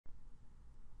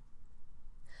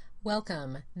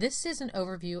Welcome. This is an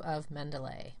overview of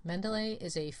Mendeley. Mendeley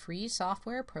is a free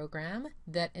software program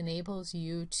that enables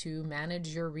you to manage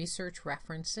your research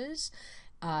references.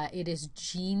 It is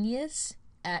genius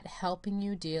at helping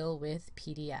you deal with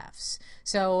PDFs.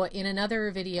 So in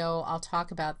another video, I'll talk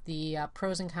about the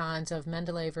pros and cons of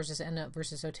Mendeley versus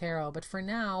Zotero, but for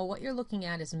now, what you're looking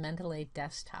at is Mendeley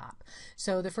Desktop.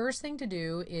 So the first thing to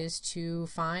do is to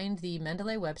find the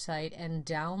Mendeley website and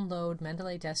download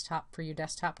Mendeley Desktop for your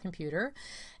desktop computer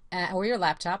or your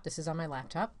laptop. This is on my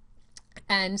laptop.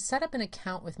 And set up an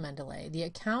account with Mendeley. The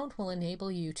account will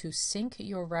enable you to sync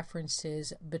your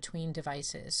references between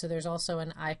devices. So there's also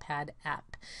an iPad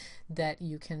app that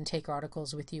you can take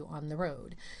articles with you on the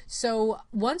road. So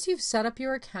once you've set up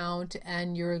your account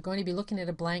and you're going to be looking at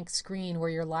a blank screen where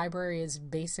your library is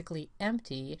basically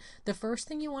empty, the first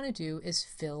thing you want to do is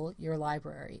fill your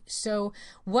library. So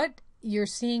what you're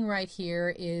seeing right here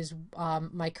is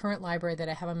my current library that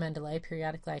I have on Mendeley.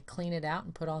 Periodically I clean it out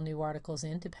and put all new articles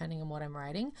in depending on what I'm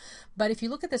writing. But if you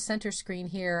look at the center screen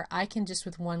here, I can just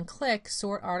with one click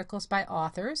sort articles by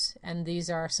authors, and these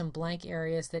are some blank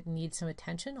areas that need some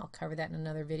attention. I'll cover that in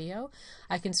another video.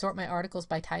 I can sort my articles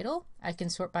by title. I can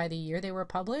sort by the year they were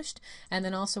published, and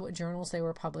then also what journals they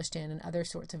were published in and other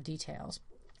sorts of details.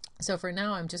 So for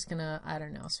now I'm just gonna, I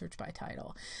don't know, search by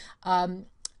title.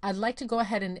 I'd like to go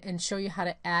ahead and show you how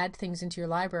to add things into your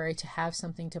library to have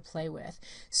something to play with.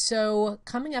 So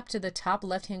coming up to the top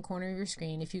left hand corner of your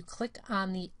screen, if you click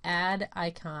on the add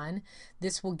icon,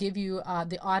 this will give you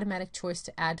the automatic choice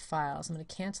to add files. I'm going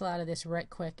to cancel out of this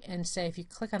right quick and say if you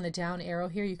click on the down arrow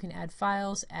here, you can add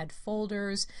files, add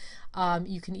folders,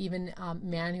 you can even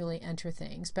manually enter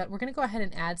things. But we're going to go ahead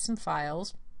and add some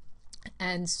files.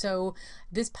 And so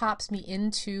this pops me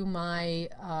into my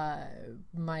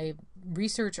my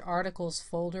research articles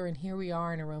folder, and here we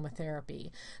are in aromatherapy.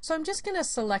 So I'm just going to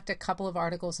select a couple of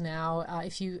articles now.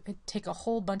 If you take a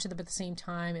whole bunch of them at the same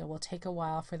time, it will take a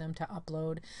while for them to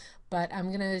upload. But I'm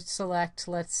going to select,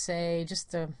 let's say,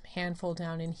 just a handful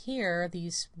down in here,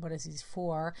 these, what is these,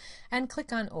 4, and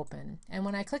click on open. And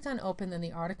when I click on open, then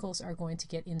the articles are going to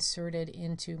get inserted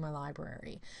into my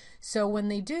library. So when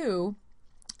they do,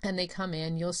 and they come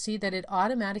in, you'll see that it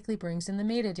automatically brings in the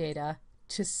metadata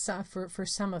to for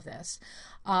some of this.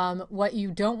 What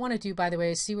you don't want to do, by the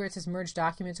way, is see where it says merge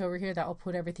documents over here. That will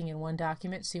put everything in one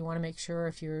document. So you want to make sure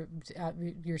if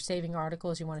you're saving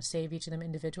articles, you want to save each of them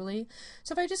individually.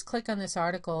 So if I just click on this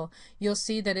article, you'll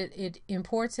see that it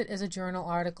imports it as a journal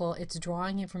article. It's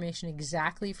drawing information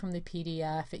exactly from the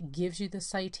PDF. It gives you the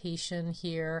citation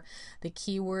here, the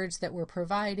keywords that were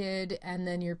provided, and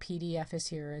then your PDF is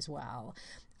here as well.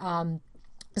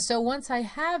 So once I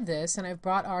have this and I've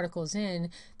brought articles in,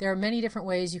 there are many different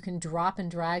ways you can drop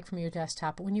and drag from your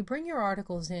desktop. But when you bring your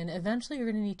articles in, eventually you're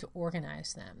going to need to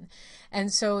organize them. And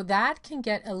so that can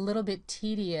get a little bit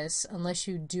tedious unless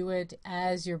you do it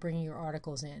as you're bringing your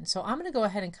articles in. So I'm going to go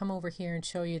ahead and come over here and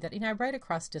show you that, I write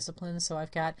across disciplines, so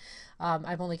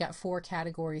I've only got 4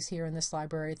 categories here in this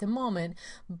library at the moment,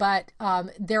 but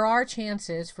there are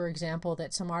chances, for example,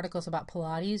 that some articles about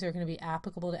Pilates are going to be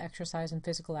applicable to exercise and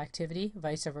physical activity,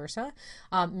 vice versa,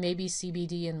 maybe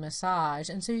CBD and massage.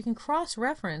 And so you can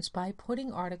cross-reference by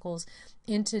putting articles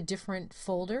into different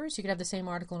folders. You could have the same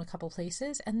article in a couple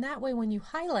places, and that way when you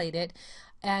highlight it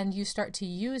and you start to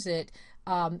use it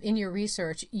in your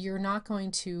research, you're not going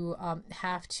to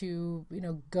have to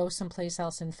go someplace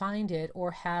else and find it, or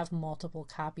have multiple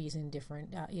copies in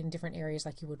different areas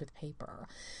like you would with paper.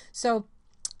 So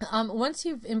once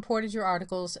you've imported your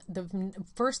articles, the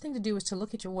first thing to do is to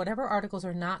look at whatever articles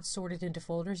are not sorted into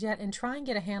folders yet, and try and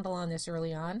get a handle on this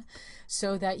early on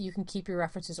so that you can keep your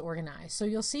references organized. So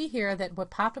you'll see here that what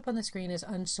popped up on the screen as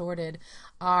unsorted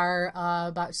are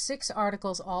about 6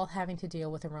 articles, all having to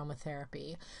deal with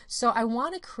aromatherapy. So I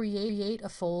want to create a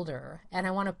folder, and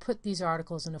I want to put these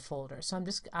articles in a folder. So I'm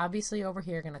just obviously over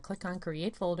here going to click on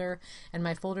create folder, and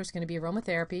my folder is going to be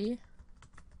aromatherapy.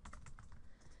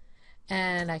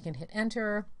 And I can hit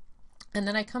enter, and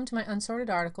then I come to my unsorted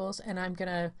articles, and I'm going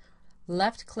to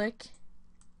left click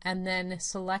and then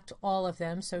select all of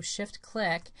them, so shift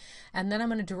click, and then I'm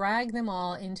going to drag them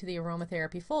all into the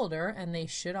aromatherapy folder, and they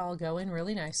should all go in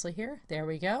really nicely here. There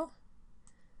we go.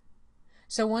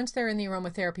 So once they're in the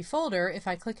aromatherapy folder, if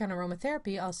I click on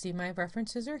aromatherapy, I'll see my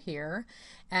references are here.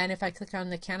 And if I click on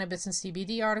the cannabis and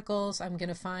CBD articles, I'm going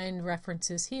to find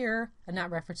references here,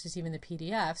 not references, even the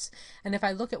PDFs. And if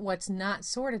I look at what's not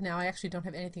sorted now, I actually don't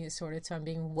have anything that's sorted, so I'm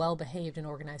being well behaved in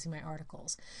organizing my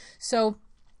articles. So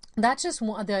that's just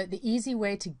the easy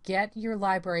way to get your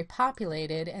library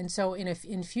populated. And so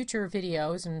in future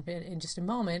videos, and in just a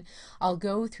moment, I'll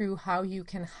go through how you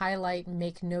can highlight and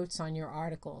make notes on your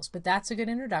articles. But that's a good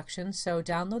introduction. So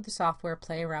download the software,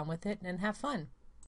 play around with it, and have fun.